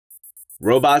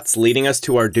Robots leading us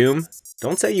to our doom?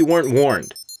 Don't say you weren't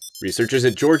warned. Researchers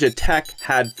at Georgia Tech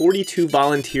had 42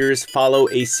 volunteers follow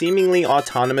a seemingly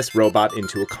autonomous robot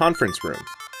into a conference room.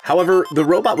 However, the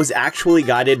robot was actually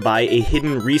guided by a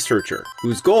hidden researcher,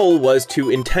 whose goal was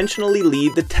to intentionally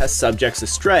lead the test subjects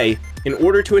astray in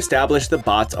order to establish the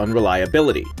bot's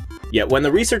unreliability. Yet when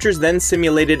the researchers then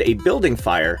simulated a building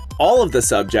fire, all of the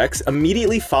subjects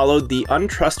immediately followed the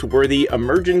untrustworthy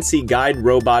emergency guide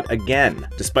robot again,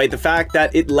 despite the fact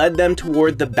that it led them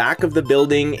toward the back of the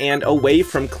building and away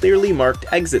from clearly marked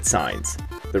exit signs.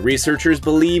 The researchers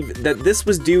believe that this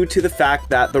was due to the fact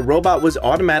that the robot was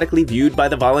automatically viewed by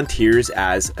the volunteers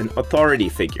as an authority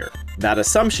figure. That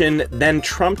assumption then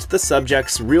trumped the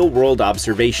subjects' real-world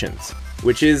observations,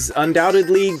 which is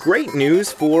undoubtedly great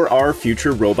news for our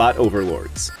future robot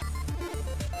overlords.